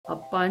A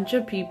bunch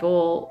of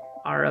people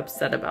are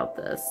upset about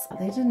this.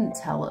 They didn't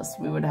tell us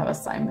we would have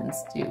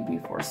assignments due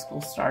before school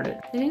started.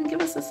 They didn't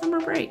give us a summer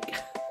break.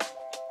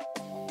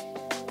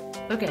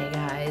 Okay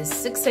guys,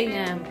 6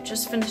 a.m.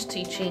 Just finished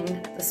teaching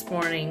this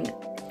morning.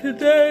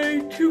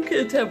 Today, 2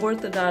 kids have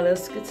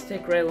orthodontists. Get to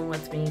take Raylan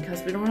with me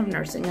because we don't have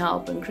nursing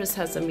help and Chris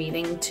has a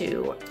meeting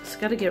too.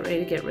 Just gotta get ready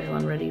to get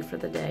Raylan ready for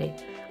the day.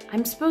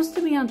 I'm supposed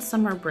to be on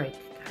summer break,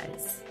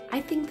 guys. I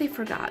think they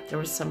forgot there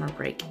was summer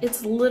break.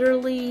 It's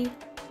literally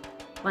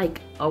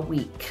like a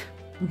week.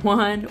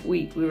 1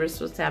 week we were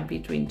supposed to have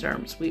between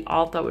terms. We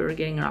all thought we were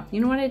getting off. You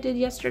know what I did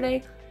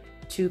yesterday?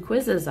 2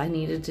 quizzes I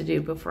needed to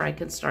do before I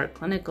could start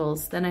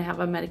clinicals. Then I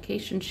have a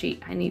medication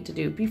sheet I need to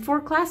do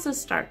before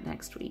classes start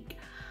next week.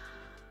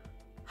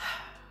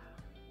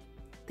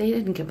 They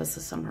didn't give us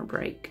a summer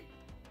break.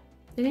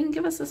 They didn't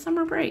give us a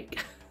summer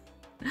break.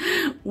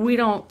 We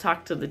don't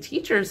talk to the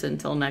teachers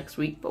until next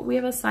week, but we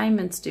have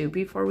assignments due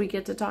before we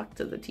get to talk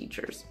to the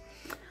teachers.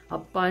 A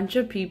bunch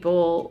of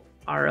people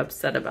are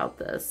upset about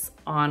this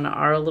on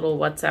our little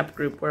WhatsApp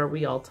group where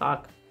we all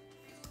talk.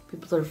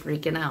 People are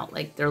freaking out,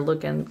 like they're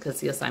looking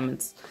because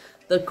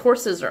the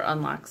courses are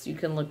unlocked, so you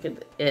can look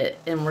at it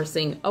and we're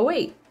seeing, oh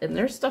wait, and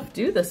there's stuff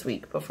due this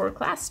week before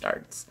class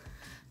starts.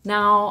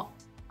 Now,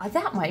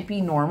 that might be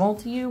normal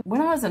to you.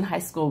 When I was in high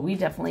school, we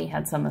definitely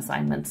had some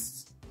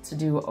assignments to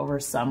do over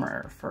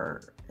summer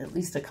for at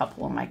least a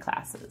couple of my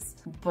classes.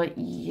 But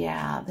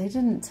yeah, they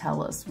didn't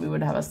tell us we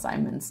would have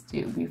assignments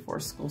due before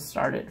school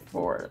started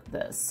for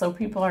this. So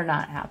people are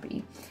not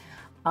happy.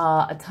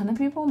 A ton of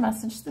people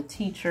messaged the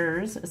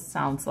teachers, it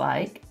sounds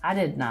like. I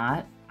did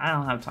not. I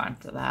don't have time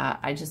for that.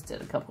 I just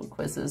did a couple of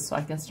quizzes so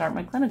I can start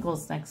my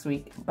clinicals next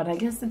week. But I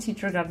guess the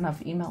teacher got enough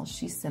emails.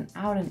 She sent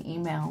out an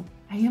email.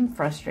 I am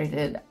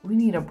frustrated. We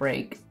need a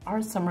break.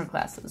 Our summer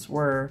classes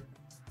were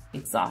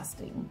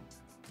exhausting.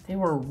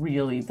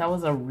 That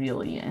was a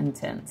really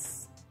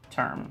intense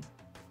term.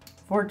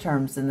 4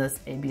 terms in this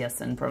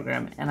ABSN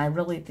program, and I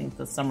really think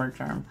the summer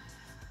term,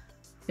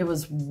 it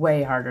was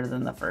way harder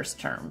than the first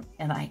term.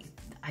 And I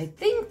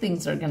think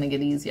things are gonna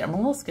get easier. I'm a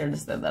little scared to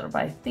say that, but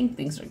I think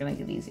things are gonna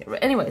get easier.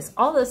 But anyways,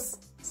 all this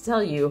to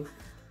tell you,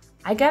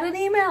 I got an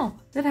email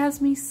that has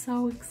me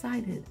so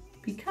excited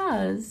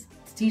because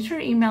the teacher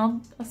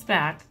emailed us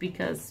back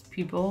because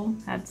people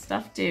had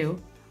stuff due.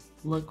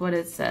 Look what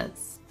it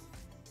says.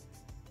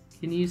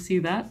 Can you see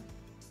that?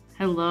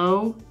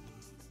 Hello,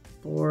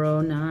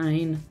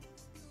 409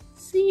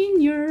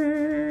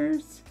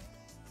 seniors.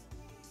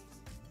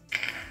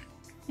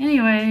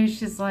 Anyway,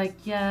 she's like,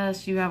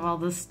 yes, you have all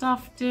this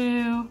stuff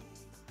due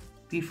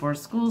before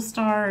school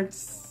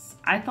starts.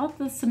 I thought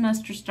the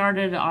semester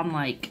started on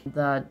like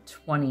the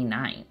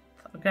 29th,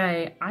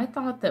 okay? I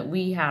thought that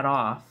we had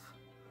off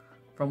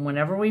from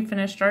whenever we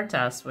finished our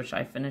test, which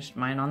I finished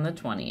mine on the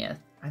 20th.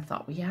 I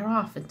thought we had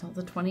off until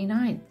the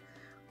 29th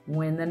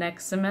when the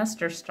next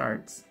semester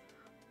starts.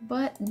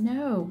 But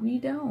no, we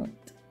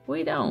don't.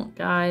 We don't,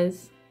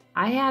 guys.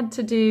 I had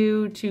to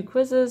do 2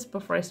 quizzes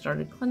before I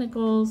started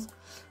clinicals.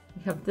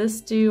 We have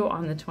this due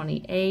on the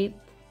 28th.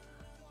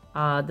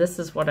 This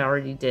is what I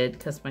already did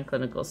because my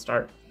clinicals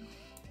start.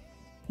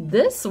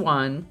 This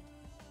one,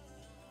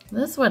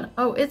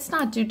 oh, it's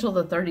not due till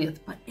the 30th,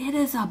 but it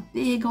is a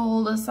big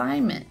old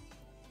assignment.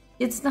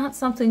 It's not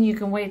something you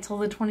can wait till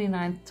the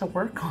 29th to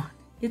work on.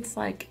 It's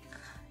like,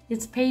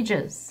 it's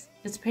pages.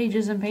 It's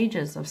pages and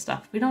pages of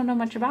stuff we don't know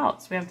much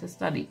about, so we have to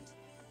study.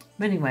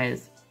 But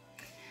anyways,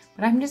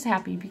 but I'm just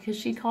happy because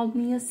she called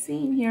me a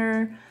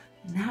senior,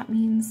 and that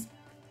means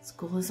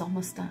school is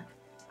almost done.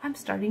 I'm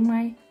starting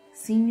my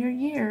senior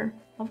year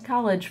of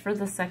college for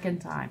the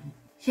 2nd time.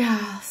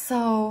 Yeah,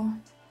 so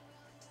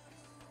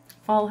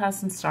fall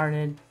hasn't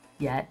started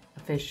yet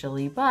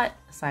officially, but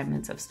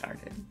assignments have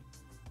started.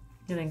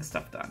 Getting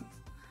stuff done.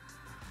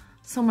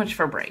 So much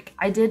for break.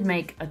 I did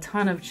make a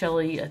ton of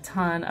chili, a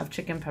ton of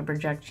chicken pepper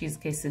jack cheese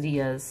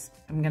quesadillas.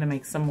 I'm gonna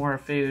make some more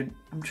food.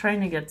 I'm trying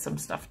to get some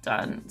stuff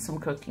done, some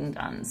cooking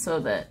done,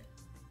 so that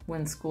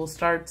when school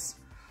starts,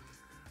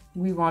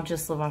 we won't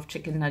just live off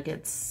chicken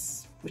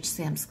nuggets, which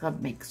Sam's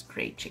Club makes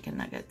great chicken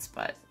nuggets,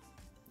 but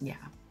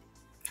yeah,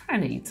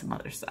 trying to eat some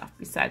other stuff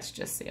besides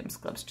just Sam's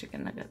Club's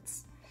chicken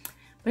nuggets.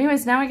 But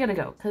anyways, now I gotta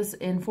go, because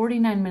in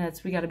 49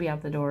 minutes, we gotta be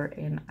out the door,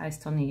 and I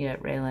still need to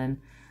get Raylan,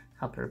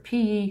 help her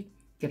pee,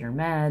 get her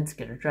meds,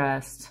 get her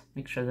dressed,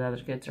 make sure the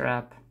other kids are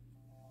up,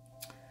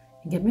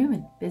 and get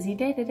moving. Busy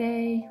day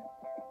today,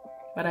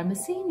 but I'm a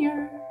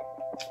senior.